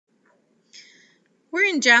We're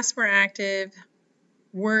in Jasperactive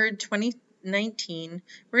Word 2019.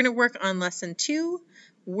 We're going to work on Lesson 2,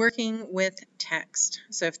 Working with Text.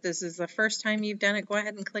 So if this is the first time you've done it, go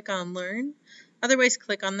ahead and click on Learn. Otherwise,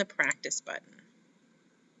 click on the Practice button.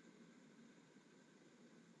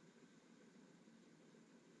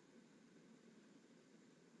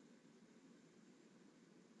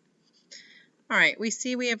 All right, we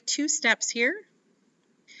see we have 2 steps here.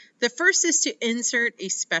 The first is to insert a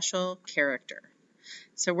special character.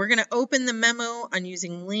 So we're going to open the memo on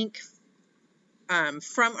using link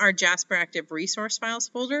from our Jasperactive resource files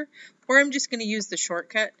folder, or I'm just going to use the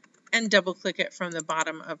shortcut and double click it from the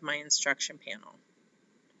bottom of my instruction panel.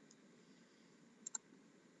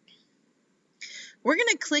 We're going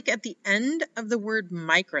to click at the end of the word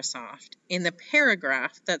Microsoft in the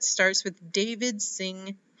paragraph that starts with David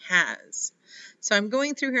Singh has. So I'm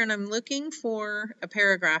going through here and I'm looking for a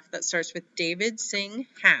paragraph that starts with David Singh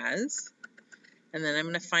has, and then I'm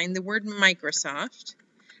going to find the word Microsoft,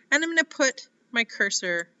 and I'm going to put my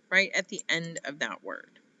cursor right at the end of that word.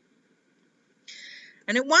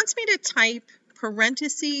 And it wants me to type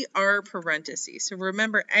parenthesis R parenthesis. So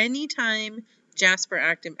remember, anytime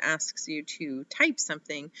Jasperactive asks you to type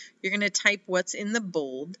something, you're going to type what's in the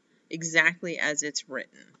bold exactly as it's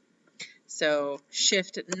written. So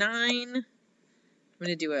Shift 9, I'm going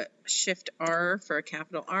to do a Shift R for a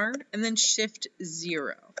capital R, and then Shift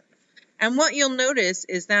 0. And what you'll notice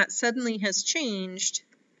is that suddenly has changed,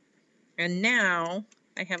 and now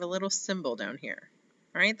I have a little symbol down here.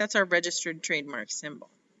 All right, that's our registered trademark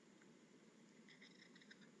symbol.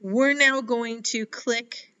 We're now going to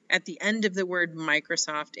click at the end of the word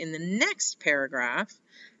Microsoft in the next paragraph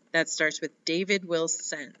that starts with David will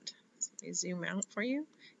send. So let me zoom out for you.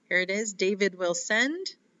 Here it is, David will send.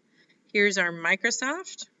 Here's our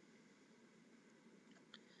Microsoft.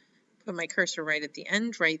 Put my cursor right at the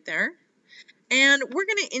end, right there. And we're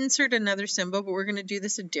going to insert another symbol, but we're going to do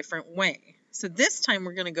this a different way. So this time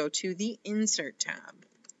we're going to go to the Insert tab.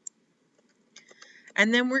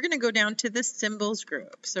 And then we're going to go down to the Symbols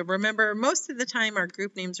group. So remember, most of the time our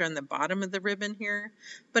group names are on the bottom of the ribbon here,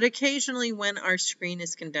 but occasionally when our screen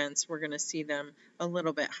is condensed, we're going to see them a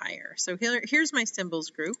little bit higher. So here's my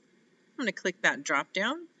Symbols group. I'm going to click that drop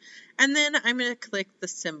down, and then I'm going to click the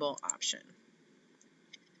symbol option.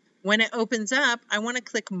 When it opens up, I want to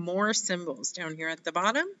click More Symbols down here at the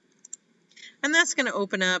bottom, and that's going to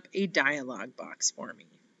open up a dialog box for me.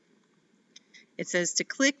 It says to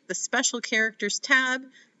click the Special Characters tab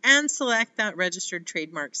and select that registered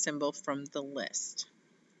trademark symbol from the list.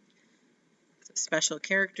 The Special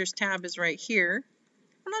Characters tab is right here,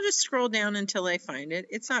 and I'll just scroll down until I find it.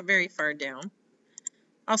 It's not very far down.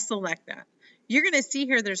 I'll select that. You're going to see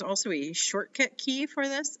here there's also a shortcut key for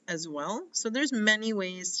this as well. So there's many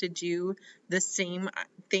ways to do the same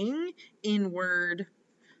thing in Word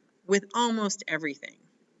with almost everything.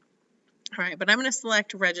 All right, but I'm going to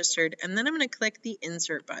select registered, and then I'm going to click the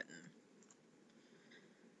insert button.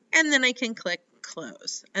 And then I can click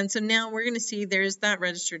close. And so now we're going to see there's that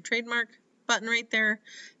registered trademark button right there.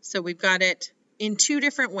 So we've got it in 2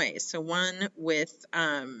 different ways. So one with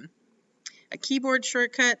a keyboard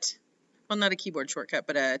shortcut, well, not a keyboard shortcut,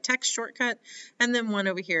 but a text shortcut, and then one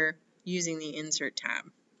over here using the Insert tab.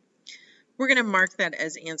 We're going to mark that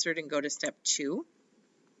as answered and go to step 2.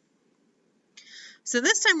 So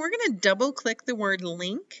this time we're going to double click the word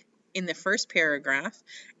link in the first paragraph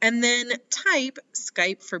and then type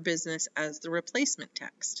Skype for Business as the replacement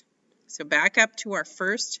text. So back up to our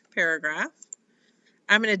first paragraph.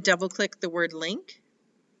 I'm going to double click the word link,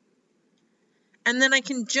 and then I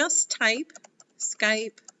can just type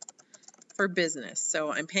Skype for Business.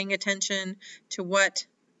 So I'm paying attention to what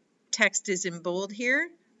text is in bold here.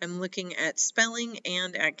 I'm looking at spelling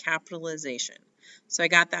and at capitalization. So I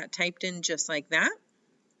got that typed in just like that.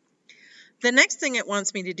 The next thing it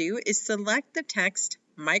wants me to do is select the text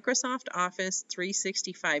Microsoft Office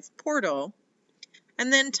 365 Portal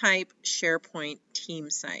and then type SharePoint Team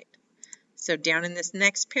Site. So down in this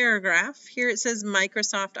next paragraph, here it says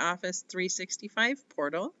Microsoft Office 365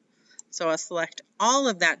 Portal. So I'll select all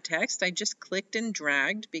of that text. I just clicked and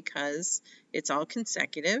dragged because it's all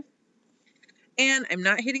consecutive. And I'm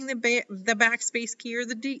not hitting the backspace key or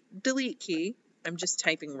the delete key. I'm just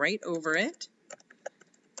typing right over it,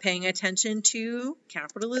 paying attention to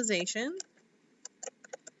capitalization.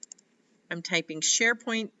 I'm typing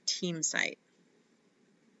SharePoint Team Site.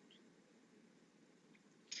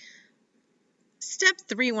 Step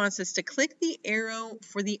 3 wants us to click the arrow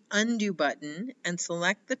for the undo button and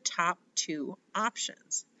select the top 2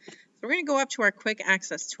 options. So we're going to go up to our quick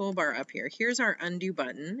access toolbar up here. Here's our undo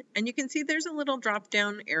button, and you can see there's a little drop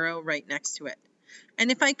down arrow right next to it.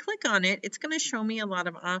 And if I click on it, it's going to show me a lot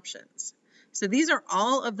of options. So these are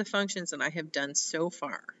all of the functions that I have done so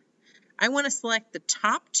far. I want to select the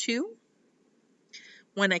top two.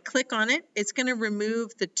 When I click on it, it's going to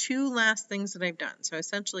remove the two last things that I've done. So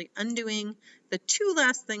essentially undoing the two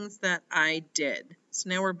last things that I did. So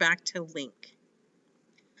now we're back to link.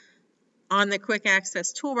 On the quick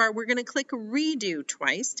access toolbar, we're going to click redo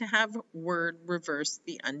twice to have Word reverse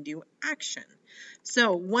the undo action.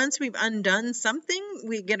 So once we've undone something,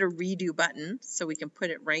 we get a redo button so we can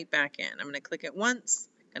put it right back in. I'm going to click it once,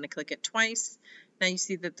 going to click it twice. Now you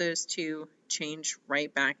see that those two change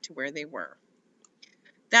right back to where they were.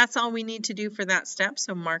 That's all we need to do for that step.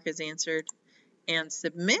 So mark as answered and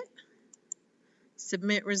submit.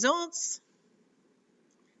 Submit results.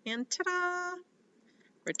 And ta-da!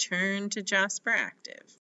 Return to Jasperactive.